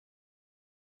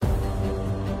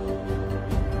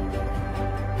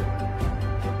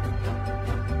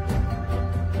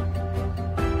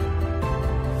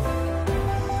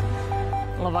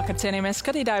Labvakar, cienījamies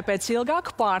skatītāji. Pēc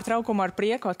ilgāka pārtraukuma ar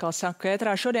prieku atkal saku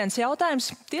ētrā šodienas jautājums.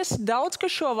 Tiesa daudz,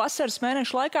 kas šo vasaras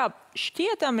mēnešu laikā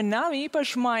šķietami nav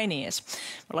īpaši mainījies.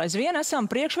 Vēl aizvien esam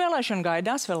priekšvēlēšanu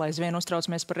gaidās, vēl aizvien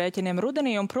uztraucamies par rēķiniem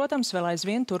rudenī un, protams, vēl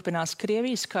aizvien turpinās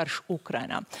Krievijas karš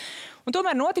Ukrainā. Un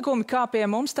tomēr notikumi, kā pie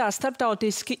mums tā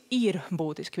starptautiski, ir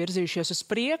būtiski virzījušies uz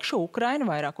priekšu. Ukraina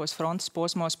vairākos frontes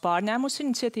posmos pārņēmusi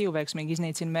iniciatīvu, veiksmīgi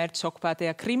iznīcina mērķus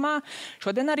okupētajā Krimā.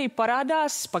 Šodien arī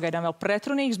parādās, pagaidām vēl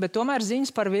pretrunīgs, bet tomēr ziņas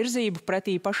par virzību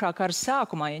pretī pašā kara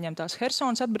sākumā ieņemtās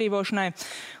Hersonas atbrīvošanai.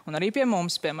 Un arī pie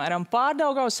mums, piemēram,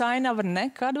 Pārdaugavas ainava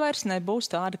nekad vairs nebūs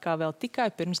tāda kā vēl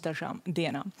tikai pirms dažām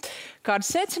dienām. Kādi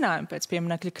secinājumi pēc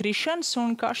pieminekļa krišanas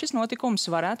un kā šis notikums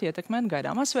varētu ietekmēt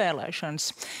gaidāmās vēlēšanas?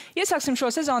 Iesāksim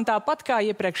šo sezonu tāpat, kā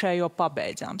iepriekšējo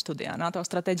pabeidzām. Studijā NATO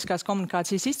strateģiskās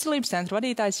komunikācijas izcilības centra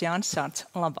vadītājs Jānis Sārts.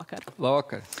 Labvakar.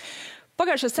 Labvakar.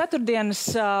 Pagājušās ceturtdienas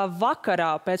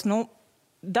vakarā pēc,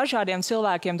 dažādiem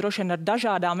cilvēkiem, droši vien ar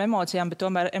dažādām emocijām, bet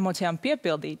tomēr emocijām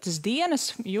piepildītas dienas,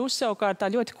 jūs savukārt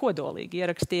tā ļoti kodolīgi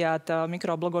ierakstījāt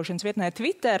mikroblogošanas vietnē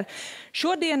Twitter.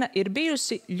 Šodiena ir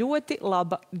bijusi ļoti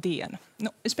laba diena.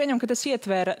 Es pieņemu, ka tas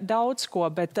ietvēra daudz ko,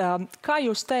 bet kā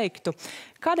jūs teiktu,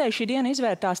 kādēļ šī diena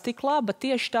izvērtās tik laba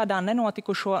tieši tādā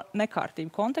nenotikušo nekārtību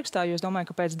kontekstā? Jo es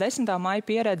domāju, ka pēc 10. maija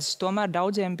pieredzes tomēr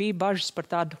daudziem bija bažas par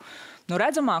tādu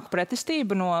redzamāku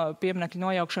pretestību no pieminekļa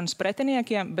nojaukšanas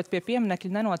pretiniekiem, bet pie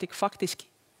pieminekļa nenotika faktiski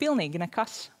pilnīgi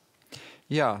nekas.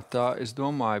 Jā, tā, es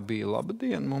domāju, bija laba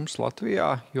diena mums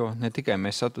Latvijā, jo ne tikai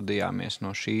mēs atvadījāmies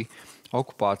no šī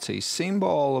okupācijas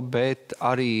simbola, bet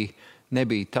arī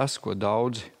nebija tas, ko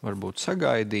daudzi varbūt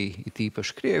sagaidīja, it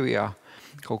īpaši Krievijā,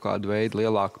 kaut kādu veidu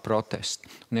lielāku protestu.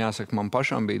 Un jāsaka, man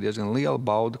pašam bija diezgan liela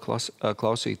bauda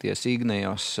klausīties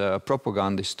īgnējos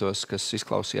propagandistos, kas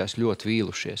izklausījās ļoti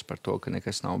vīlušies par to, ka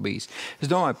nekas nav bijis. Es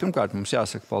domāju, pirmkārt, mums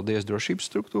jāsaka paldies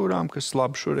drošības struktūrām, kas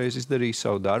labi šoreiz izdarīja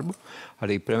savu darbu,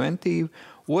 arī preventīvi.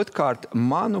 Otkārt,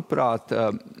 manuprāt,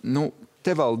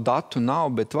 te vēl datu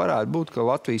nav, bet varētu būt, ka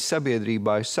Latvijas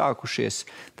sabiedrībā ir sākušies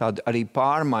tādi arī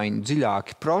pārmaiņu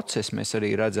dziļāki procesi. Mēs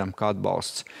arī redzam, ka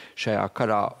atbalsts šajā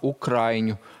karā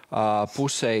Ukraiņu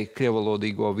pusei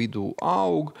krievalodīgo vidū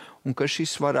aug, un ka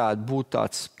šis varētu būt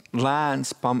tāds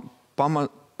lēns,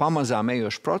 pamazām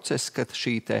ejošs process, kad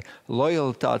šī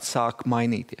lojalitāte sāk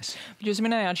mainīties. Jūs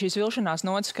minējāt šīs vilšanās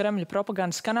notis Kremļa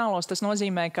propagandas kanālos. Tas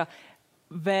nozīmē, ka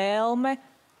vēlme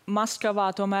Maskavā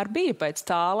tomēr bija pēc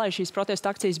tā, lai šīs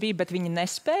protesta akcijas bija, bet viņi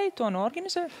nespēja to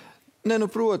norganizēt? Ne,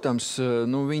 protams,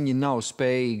 viņi nav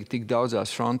spējīgi tik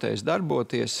daudzās frontēs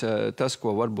darboties. Tas,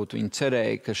 ko varbūt viņi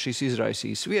cerēja, ka šis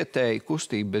izraisīs vietēji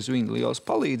kustību bez viņa lielas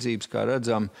palīdzības, kā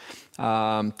redzam,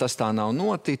 tas tā nav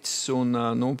noticis, un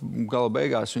gala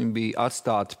beigās viņi bija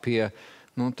atstāti pie,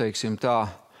 teiksim tā,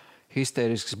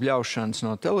 histēriskas bļaušanas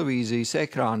no televīzijas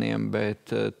ekrāniem,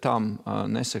 bet tam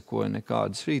nesekoja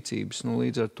nekādas rīcības.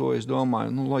 Līdz ar to es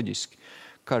domāju, loģiski,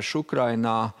 karš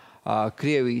Ukrainā,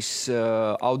 Krievijas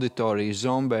auditorijas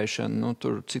zombēšana,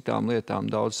 tur citām lietām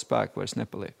daudz spēku vairs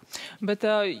nepaliek. Bet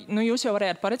jūs jau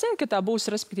varējāt paredzēt, ka tā būs,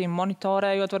 respektīvi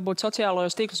monitorējot varbūt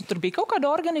sociālajos tīklus, un tur bija kaut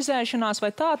kāda organizēšanās, vai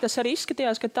tā tas arī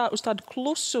izskatījās, ka uz tādu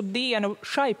klusu dienu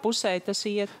šai pusē tas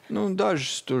iet?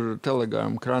 Dažas tur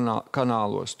Telegram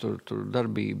kanālos tur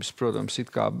darbības, protams,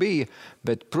 it kā bija,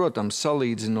 bet, protams,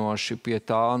 salīdzinoši pie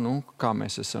tā, kā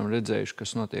mēs esam redzējuši,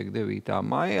 kas notiek 9.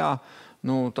 maijā,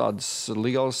 tādas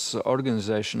lielas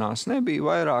organizēšanās nebija.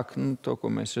 Vairāk, to, ko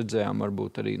mēs redzējām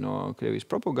varbūt arī no Krievijas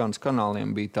propagandas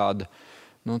kanāliem, bija tāda,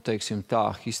 teiksim tā,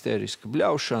 histēriska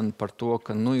bļaušana par to,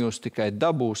 ka, jūs tikai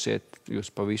dabūsiet,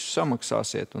 jūs pa visu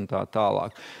samaksāsiet un tā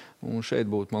tālāk. Un šeit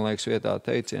būtu, man liekas, vietā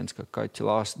teiciens, ka kaķi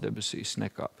lāsta debesīs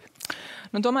nekāpj.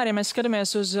 Tomēr, ja mēs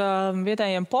skatāmies uz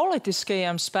vietējiem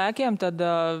politiskajiem spēkiem, tad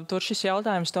tur šis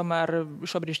jautājums tomēr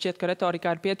šobrīd šķiet, ka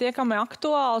retorikā ir pietiekami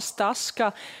aktuāls. Tas,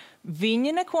 ka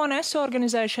viņi neko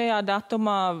nesorganizēja šajā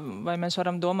datumā, vai mēs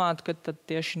varam domāt, ka tad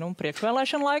tieši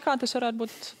priekšvēlēšana laikā tas varētu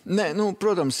būt? Nē,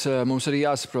 protams, mums arī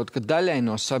jāsaprot, ka daļai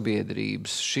no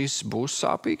sabiedrības šis būs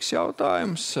sāpīgs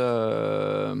jautājums.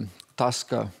 Tas,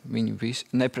 ka viņi visi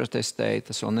neprotestēja,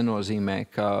 tas vēl nenozīmē,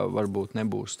 ka varbūt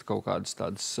nebūs kaut kādas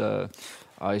tādas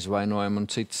aizvainojumi un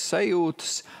citas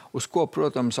sajūtas, uz ko,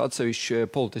 protams, atsevišķi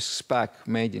politiski spēki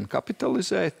mēģina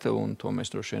kapitalizēt, un to mēs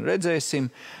droši vien redzēsim.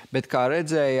 Bet, kā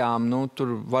redzējām,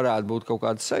 tur varētu būt kaut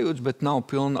kādas sajūtas, bet nav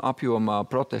pilna apjomā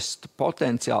protesta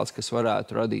potenciāls, kas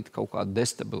varētu radīt kaut kādu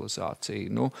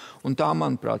destabilizāciju. Un tā,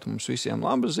 manuprāt, mums visiem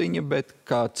laba ziņa, bet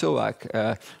kā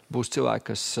būs cilvēki,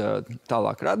 kas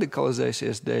tālāk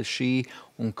radikalizēsies dēļ šī,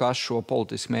 un kas šo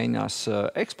politiski mēģinās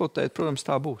eksploatēt, protams,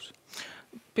 tā būs.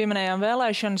 Pieminējām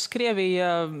vēlēšanas.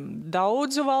 Krievija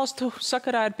daudzu valstu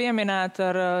sakarā ir pieminēta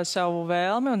ar savu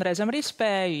vēlmi un reizēm arī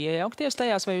spēju iejaukties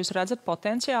tajās. Vai jūs redzat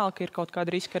potenciāli, ka ir kaut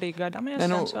kāda riska arī gaidāmies?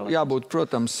 Jābūt,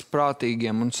 protams,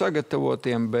 prātīgiem un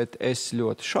sagatavotiem, bet es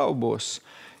ļoti šaubos.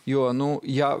 Jo,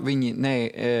 ja viņi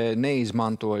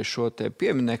neizmantoja šo te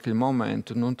pieminekļu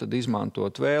momentu, tad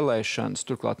izmantot vēlēšanas.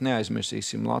 Turklāt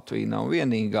neaizmirsīsim, Latvija nav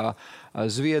vienīgā.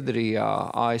 Zviedrijā,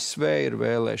 ASV ir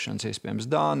vēlēšanas, iespējams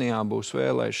Dānijā būs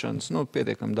vēlēšanas,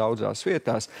 pietiekami daudzās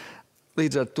vietās.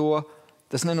 Līdz ar to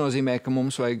tas nenozīmē, ka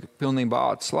mums vajag pilnībā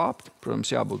atslāpt.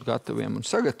 Protams, jābūt gataviem un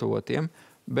sagatavotiem,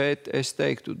 bet es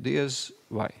teiktu diez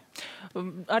vai.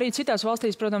 Arī citās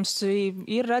valstīs, protams,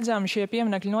 ir redzami šie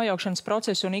pieminekļu nojaukšanas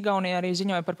procesi, un Igaunija arī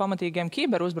ziņoja par pamatīgiem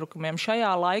kiberuzbrukumiem. Šajā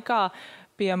laikā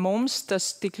pie mums tas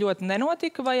tik ļoti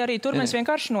nenotika, vai arī tur mēs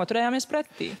vienkārši noturējāmies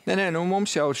pretī?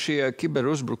 Mums jau šie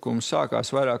kiberuzbrukumi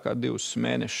sākās vairāk kā 2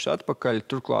 mēnešus atpakaļ,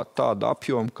 turklāt tāda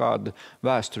apjoma, kāda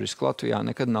vēsturiski Latvijā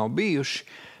nekad nav bijuši,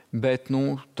 bet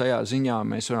tajā ziņā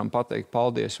mēs varam pateikt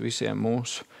paldies visiem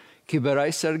mūsu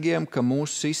kiberaizsargiem, ka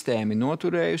mūsu sistēma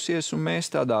noturējusies, un mēs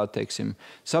tādā,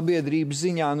 sabiedrības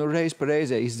ziņā reiz pa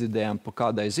reizē izdzirdējām pa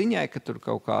kādai ziņai, ka tur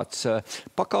kaut kāds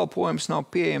pakalpojums nav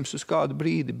pieejams uz kādu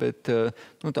brīdi, bet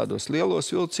tādos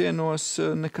lielos vilcienos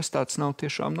nekas tāds nav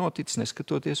tiešām noticis,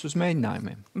 neskatoties uz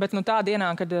mēģinājumiem. Bet tā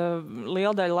dienā, kad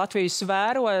liela daļa Latvijas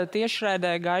vēro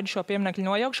tiešraidē gaida šo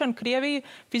pieminekļu nojaukšanu, Krievija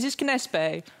fiziski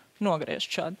nespēja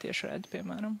nogriezt šādu tiešraidi,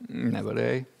 piemēram.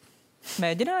 Nevarēja.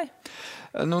 Mēģināja?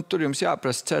 Tur jums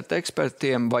jāprasa cert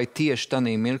ekspertiem, vai tieši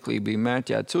tanī mirklī bija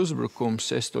mērķēts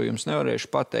uzbrukums. Es to jums nevarēšu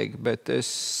pateikt, bet es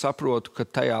saprotu, ka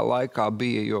tajā laikā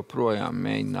bija joprojām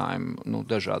mēģinājumi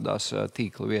dažādās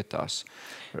tīkla vietās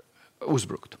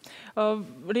uzbrukt.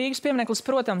 Rīgas piemineklis,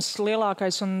 protams,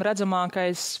 lielākais un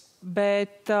redzamākais,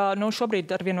 bet šobrīd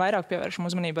arvien vairāk pievēršam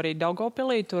uzmanību arī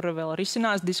Daugavpilī. Tur vēl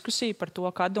risinās diskusija par to,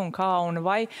 kad un kā un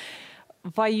vai.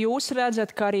 Vai jūs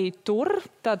redzat, ka arī tur,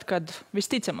 tad, kad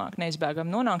visticamāk neizbēgam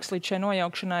nonāks līdz šai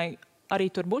nojaukšanai, arī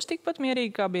tur būs tikpat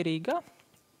mierīgi, kā bija Rīgā?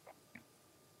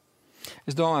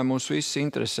 Es domāju, mūs visus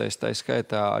interesēs, tā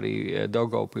skaitā arī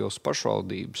Daugavpils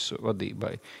pašvaldības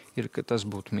vadībai, ir, ka tas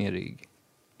būtu mierīgi.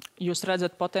 Jūs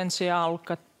redzat potenciālu,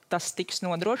 ka tas tiks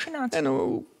nodrošināts?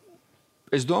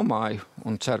 Es domāju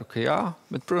un ceru, ka jā,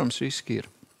 bet, protams, riski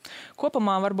ir.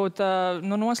 Kopumā varbūt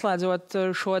noslēdzot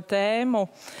šo tēmu,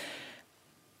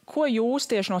 ko jūs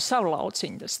tieši no savu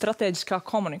lauciņa, strateģiskā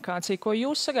komunikācija, ko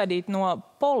jūs sagaidīt no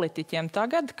politiķiem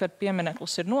tagad, kad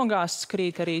piemineklis ir nogāsts,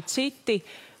 krīt arī citi,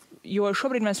 jo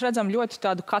šobrīd mēs redzam ļoti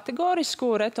tādu kategorisku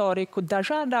retoriku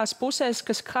dažādās pusēs,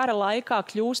 kas kara laikā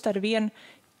kļūst ar vien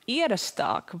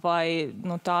ierastāk, vai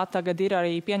tā tagad ir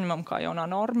arī pieņemama kā jaunā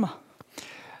norma?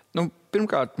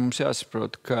 Pirmkārt, mums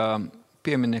jāsaprot, ka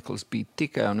piemineklis bija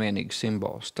tikai un vienīgi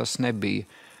simbols. Tas nebija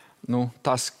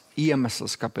tas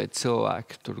iemesls, kāpēc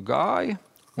cilvēki tur gāja,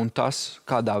 un tas,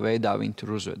 kādā veidā viņi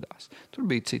tur uzvedās. Tur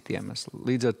bija citi iemesli.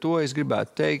 Līdz ar to es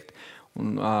gribētu teikt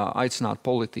un aicināt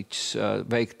politiķus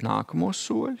veikt nākamos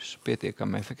soļus,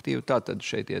 pietiekami efektīvi. Tātad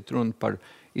šeit iet runa par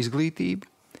izglītību,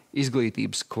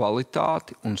 izglītības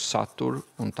kvalitāti un saturu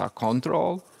un tā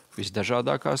kontroli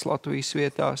visdažādākās Latvijas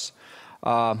vietās.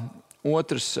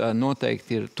 Otrs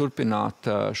noteikti ir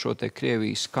turpināt šo te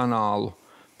Krievijas kanālu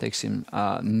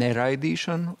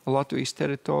neraidīšanu Latvijas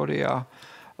teritorijā,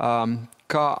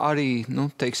 kā arī,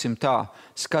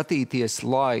 skatīties,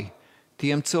 lai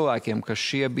tiem cilvēkiem, kas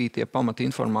šie bija tie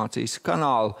pamatinformācijas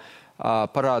kanāli,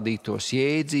 parādītos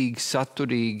jēdzīgi,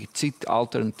 saturīgi, citi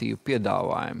alternatīvi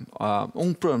piedāvājumi.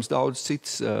 Un, protams, daudz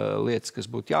citas lietas, kas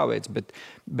būtu jāveic,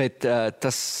 bet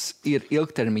tas ir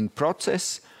ilgtermiņa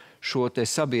process. Šo te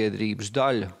sabiedrības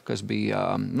daļu, kas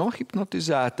bija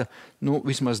nohipnotizēta,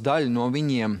 vismaz daļu no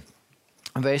viņiem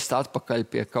vēst atpakaļ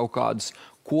pie kaut kādas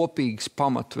kopīgas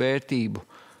pamatvērtību,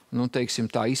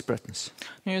 tā izpratnes.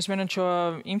 Jūs minat šo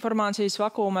informācijas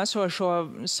vakuumu esošo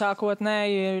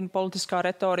sākotnēji politiskā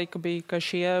retorika bija, ka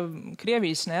šie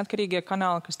Krievijas neatkarīgie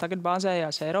kanāli, kas tagad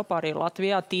bāzējās Eiropā, arī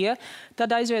Latvijā, tie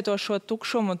tad aizvieto šo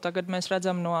tukšumu. Tagad mēs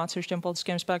redzam no atsevišķiem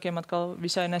politiskiem spēkiem atkal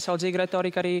visai nesaudzīga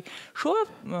retorika arī šo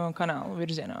kanālu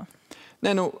virzienā.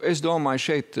 Es domāju,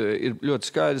 šeit ir ļoti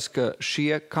skaidrs, ka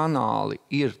šie kanāli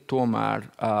ir tomēr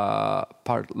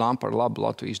par labu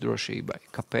Latvijas drošībai.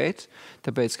 Kāpēc?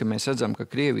 Tāpēc, ka mēs redzam, ka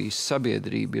Krievijas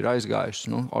sabiedrība ir aizgājusi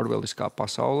orveliskā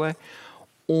pasaulē,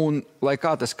 un, lai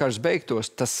kā tas karš beigtos,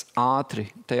 tas ātri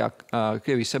tajā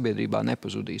Krievijas sabiedrībā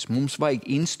nepazudīs. Mums vajag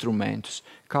instrumentus,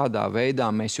 kādā veidā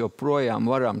mēs joprojām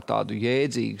varam tādu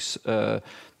jēdzīgus,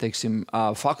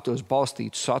 faktos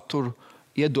balstītu saturu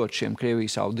iedot šiem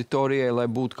Krievijas auditorijai, lai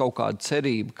būtu kaut kāda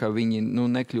cerība, ka viņi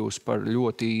nekļūs par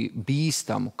ļoti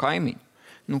bīstamu kaimiņu.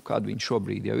 kāda viņi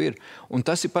šobrīd jau ir. Un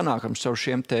tas ir panākams caur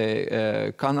šiem te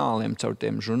kanāliem, caur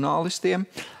tiem žurnālistiem.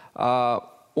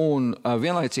 Un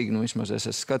vienlaicīgi, vismaz es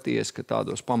esmu skatījies, ka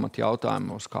tādos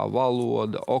pamatjautājumos kā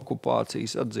valoda,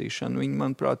 okupācijas atzīšana, viņi,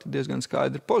 manuprāt, ir diezgan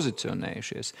skaidri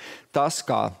pozicionējušies. Tas,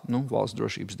 kā valsts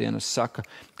drošības dienas saka,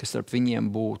 ka starp viņiem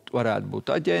varētu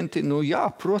būt aģenti, jā,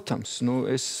 protams,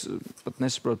 es pat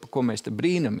nesaprotu, par ko mēs te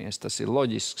brīnamies. Tas ir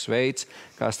loģisks veids,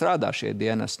 kā strādā šie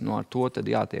dienesti, ar to tad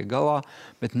jātiek galā,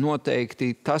 bet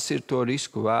noteikti tas ir to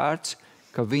risku vērts,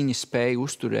 ka viņi spēj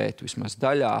uzturēt vismaz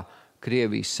daļā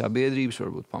Krievijas sabiedrības,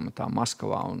 varbūt pamatā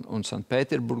Maskavā un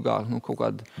Sanktpēterburgā, kaut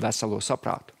kādu veselo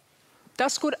saprātu.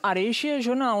 Tas, kur arī šie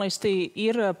žurnālisti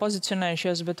ir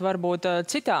pozicionējušies, bet varbūt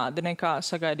citādi nekā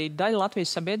sagaidīt daļa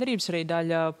Latvijas sabiedrības, arī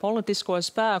daļa politisko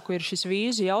spēku, ir šis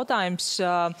vīzu jautājums.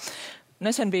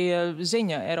 Nesen bija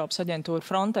ziņa Eiropas aģentūra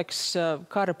Frontex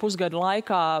kara pusgada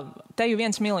laikā. Te jau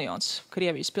 1 miljons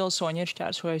Krievijas pilsoņi ir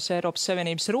šķērsojusi Eiropas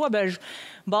Savienības robežu.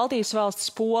 Baltijas valstis,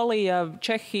 Polija,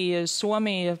 Čehija,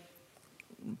 Somija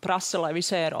prasa, lai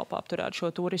visai Eiropā apturētu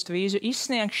šo turistu vīzu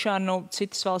izsniegšanu.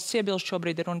 Citas valsts iebilst,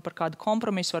 šobrīd ir runa par kādu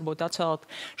kompromisu, varbūt atcelt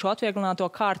šo atvieglināto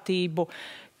kārtību.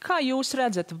 Kā jūs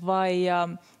redzat, vai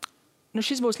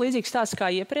šis būs līdzīgs tāds kā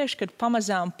iepriekš, kad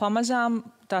pamazām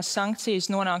tās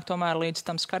sankcijas nonāk tomēr līdz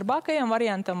tam skarbākajam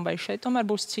variantam, vai šeit tomēr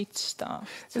būs cits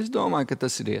stāsts? Es domāju, ka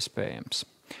tas ir iespējams.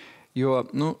 Jo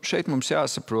šeit mums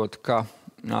jāsaprot, ka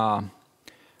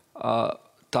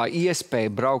tā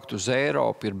iespēja braukt uz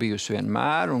Eiropu ir bijusi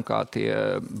vienmēr, un kā tie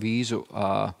vīzu,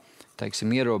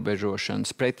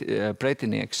 ierobežošanas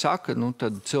pretinieki saka,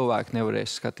 tad cilvēki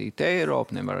nevarēs skatīt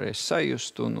Eiropu, nevarēs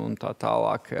sajust un tā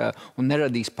tālāk, un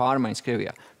neradīs pārmaiņas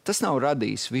Krievijā. Tas nav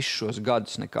radījis visus šos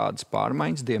gadus nekādas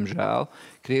pārmaiņas, diemžēl,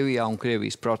 Krievijā un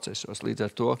Krievijas procesos. Līdz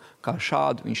ar to, kā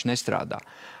šādi viņš nestrādā.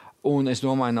 Un es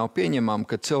domāju, nav pieņemami,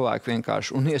 ka cilvēki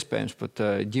vienkārši, un iespējams pat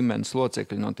ģimenes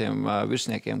locekļi no tiem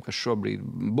virsniekiem, kas šobrīd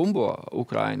bumbo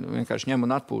Ukrainu, vienkārši ņem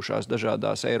un atpūšās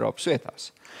dažādās Eiropas vietās.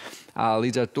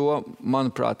 Līdz ar to,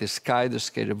 manuprāt, ir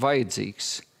skaidrs, ka ir vajadzīgs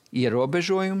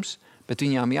ierobežojums, bet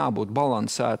viņām jābūt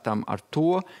balansētam ar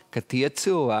to, ka tie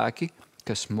cilvēki,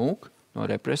 kas mūk no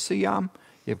represijām,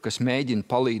 jeb kas mēģina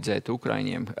palīdzēt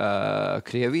Ukraiņiem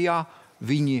Krievijā,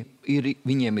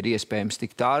 viņiem ir iespējams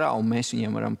tikt ārā, un mēs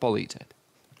viņiem varam palīdzēt.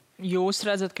 Jūs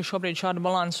redzat, ka šobrīd šādu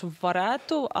balansu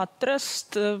varētu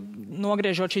atrast,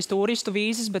 nogriežot šīs turistu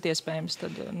vīzas, bet iespējams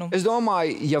tad... Es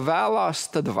domāju, ja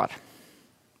vēlās, tad var.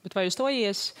 Bet vai jūs to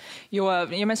ies? Jo,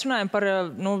 ja mēs runājam par,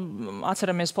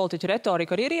 atceramies politiķu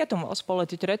retoriku, arī rietumvalstu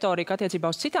politiķu retoriku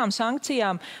attiecībā uz citām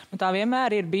sankcijām, tā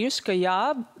vienmēr ir bijusi, ka jā,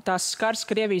 tās skars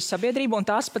Krievijas sabiedrību, un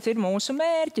tas pats ir mūsu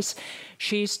mērķis.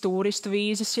 Šīs turistu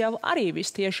vīzas jau arī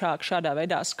vistiešāk šādā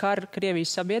veidā skar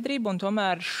Krievijas sabiedrību, un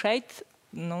tomēr šeit,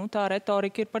 tā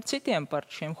retorika ir par citiem, par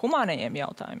šiem humānajiem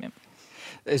jautājumiem.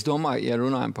 Es domāju, ja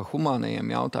runājam par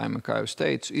humānajiem jautājumiem, kā jūs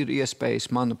teicu, ir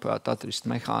iespējas, manuprāt, atrast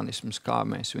mehānismus, kā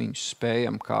mēs viņus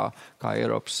spējam, kā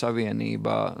Eiropas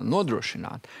Savienība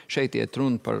nodrošināt. Šeit iet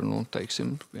runa par,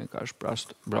 vienkārši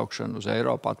prastu braukšanu uz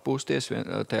Eiropu, atpūsties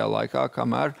tajā laikā,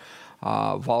 kamēr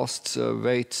valsts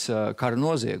veic kara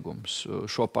noziegums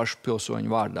šo pašu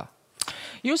pilsoņu vārdā.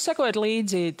 Jūs sekojat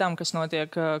līdzi tam, kas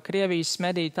notiek Krievijas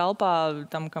mediju telpā,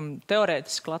 tam, kam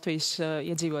teorētiski Latvijas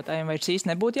iedzīvotājiem vairs īsti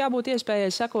nebūtu jābūt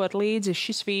iespējai sekot līdzi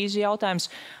šis vīzu jautājums.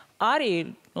 Arī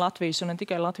Latvijas un ne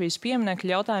tikai Latvijas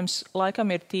pieminekļu jautājums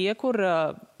laikam ir tie, kur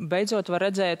beidzot var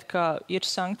redzēt, ka ir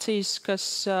sankcijas, kas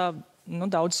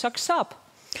daudz saka sāp.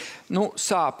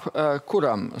 Sāp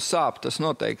kuram? Sāp tas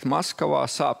noteikti Maskavā,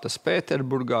 sāp tas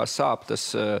Pēterburgā, sāp tas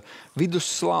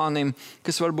vidusslānim,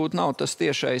 kas varbūt nav tas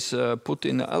tiešais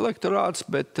Putina elektorāts,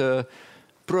 bet,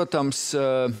 protams,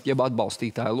 jeb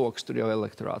atbalstītāja loks, tur jau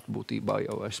elektorāta būtībā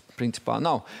jau vairs principā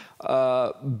nav.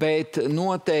 Bet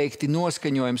noteikti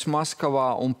noskaņojums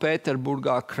Maskavā un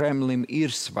Pēterburgā Kremlim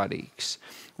ir svarīgs.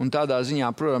 Un tādā ziņā,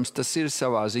 protams, tas ir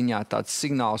savā ziņā tāds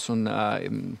signāls un,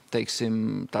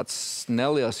 tāds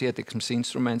neliels ietekmes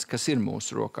instruments, kas ir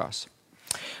mūsu rokās.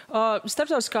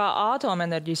 Starptautiskā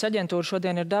atomenerģijas aģentūra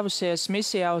šodien ir devusies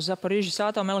misijā uz Zaporižas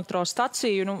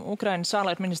atomelektrostaciju. Ukrainas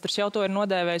ārlietu ministrs jau to ir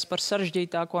nodēvējis par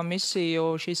sarežģītāko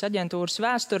misiju šīs aģentūras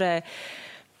vēsturē.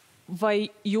 Vai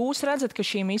jūs redzat, ka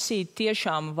šī misija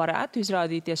tiešām varētu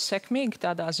izrādīties sekmīgi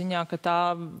tādā ziņā, ka tā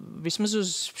vismaz uz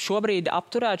šobrīd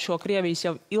apturētu šo Krievijas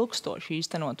jau ilgstoši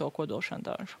īstenoto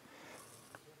kodolšantāžu?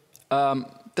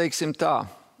 Teiksim tā,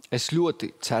 es ļoti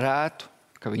cerētu,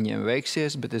 ka viņiem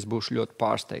veiksies, bet es būšu ļoti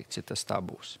pārsteigts, ja tas tā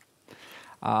būs.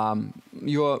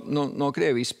 Jo no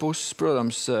Krievijas puses,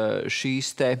 protams,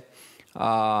 šīs te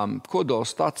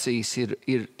kodolstacijas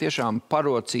ir tiešām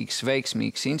parocīgs,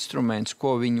 veiksmīgs instruments,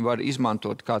 ko viņi var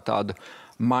izmantot kā tādu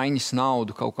maiņas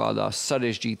naudu kaut kādās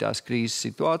sarežģītās krīzes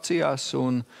situācijās,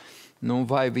 un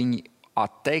vai viņi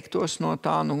atteiktos no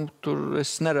tā, tur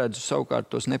es neredzu savukārt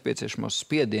tos nepieciešamos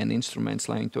spiedienu instrumentus,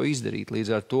 lai viņi to izdarītu.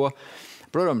 Līdz ar to,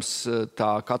 protams,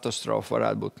 tā katastrofa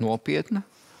varētu būt nopietna,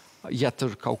 ja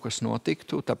tur kaut kas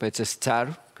notiktu, tāpēc es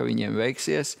ceru, ka viņiem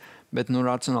veiksies, bet,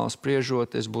 racionāli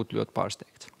spriežot, es būtu ļoti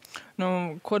pārsteigts.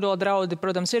 Kodola draudi,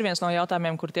 protams, ir viens no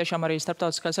jautājumiem, kur tiešām arī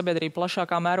starptautiskā sabiedrība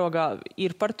plašākā mērogā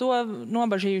ir par to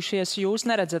nobažījušies. Jūs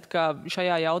neredzat, ka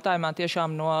šajā jautājumā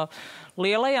tiešām no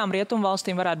lielajām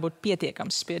rietumvalstīm varētu būt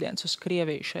pietiekams spiediens uz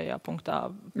Krieviju šajā punktā?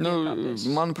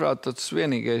 Manuprāt, tas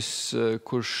vienīgais,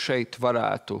 kurš šeit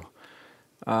varētu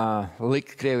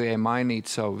likt Krievijai mainīt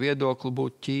savu viedokli,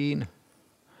 būtu Ķīna.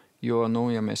 Jo,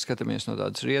 ja mēs skatāmies no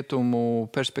tādas rietumu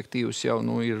perspektīvas, jau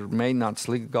ir mēģināts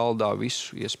likt galdā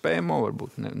visu iespējamo,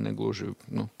 varbūt negluži,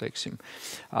 teiksim,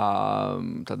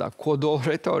 tādā kodola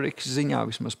retorikas ziņā,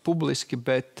 vismaz publiski,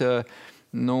 bet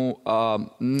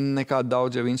nekāda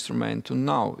daudz jau instrumentu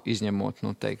nav, izņemot,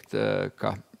 teikt,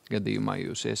 ka gadījumā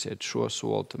jūs iesiet šo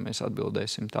soli, tad mēs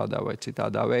atbildēsim tādā vai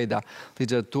citādā veidā.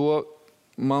 Līdz ar to,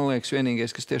 man liekas,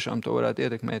 vienīgais, kas tiešām to varētu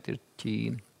ietekmēt, ir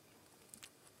Ķīna.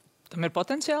 Tam ir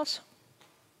potenciāls?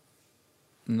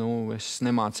 Es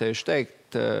nemācējuši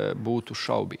teikt, būtu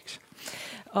šaubīgs.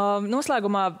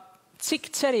 Noslēgumā, cik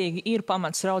cerīgi ir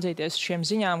pamats raudzīties uz šiem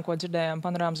ziņām, ko dzirdējām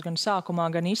panorāmas gan sākumā,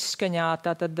 gan izskaņā?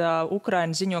 Tātad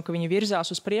Ukraina ziņo, ka viņi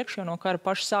virzās uz priekšu, jo no kara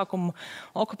paša sākuma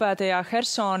okupētajā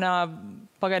Hersonā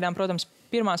pagaidām, protams,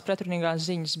 pirmās pretrunīgās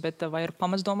ziņas, bet vai ir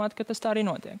pamats domāt, ka tas tā arī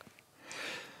notiek?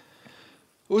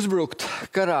 Uzbrukt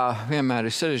karā vienmēr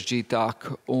ir sarežģītāk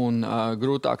un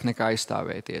grūtāk nekā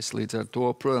aizstāvēties. Līdz ar to,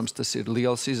 protams, tas ir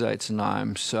liels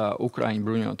izaicinājums Ukraiņu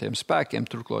bruņotajiem spēkiem,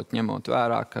 turklāt ņemot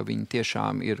vērā, ka viņi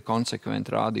tiešām ir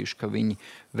konsekventi rādījuši, ka viņi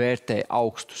vērtē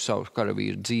augstu savu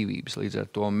karavīru dzīvības. Līdz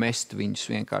ar to mest viņus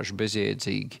vienkārši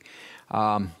bezjēdzīgi,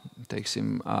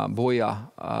 teiksim, bojā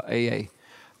ejai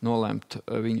nolemt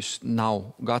viņus nav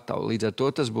gatavi. Līdz ar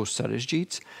to tas būs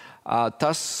sarežģīts.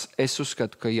 Es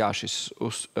uzskatu, ka jā, šis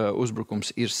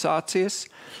uzbrukums ir sācies,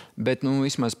 bet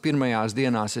vismaz pirmajās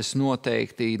dienās es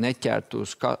noteikti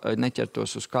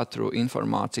neķertos uz katru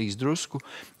informācijas drusku,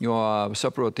 jo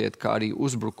saprotiet, ka arī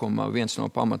uzbrukuma viens no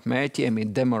pamatmērķiem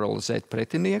ir demoralizēt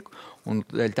pretinieku, un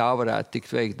tā varētu tikt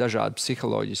veikt dažādi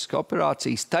psiholoģiskas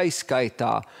operācijas,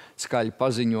 taiskaitā skaļi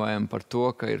paziņojumi par to,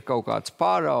 ka ir kaut kāds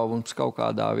pārauvums, kaut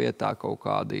kādā vietā kaut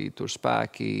kādi tur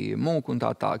spēki mūk un tā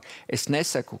tālāk. Es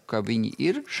nesaku, ka viņi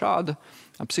ir šāda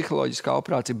psiholoģiskā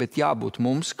operācija, bet jābūt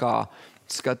mums kā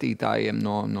skatītājiem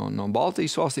no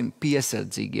Baltijas valstīm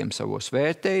piesardzīgiem savos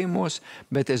vērtējumos,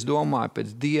 bet es domāju,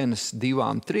 pēc dienas,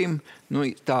 2, 3,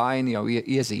 tā aina jau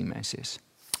iezīmēsies.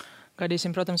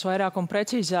 Gaidīsim, protams, vairāk un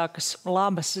precīzākas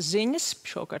labas ziņas.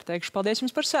 Šovakar teikšu paldies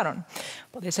jums par sarunu.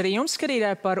 Paldies arī jums,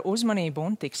 skatītāji, par uzmanību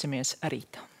un tiksimies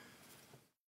rīt.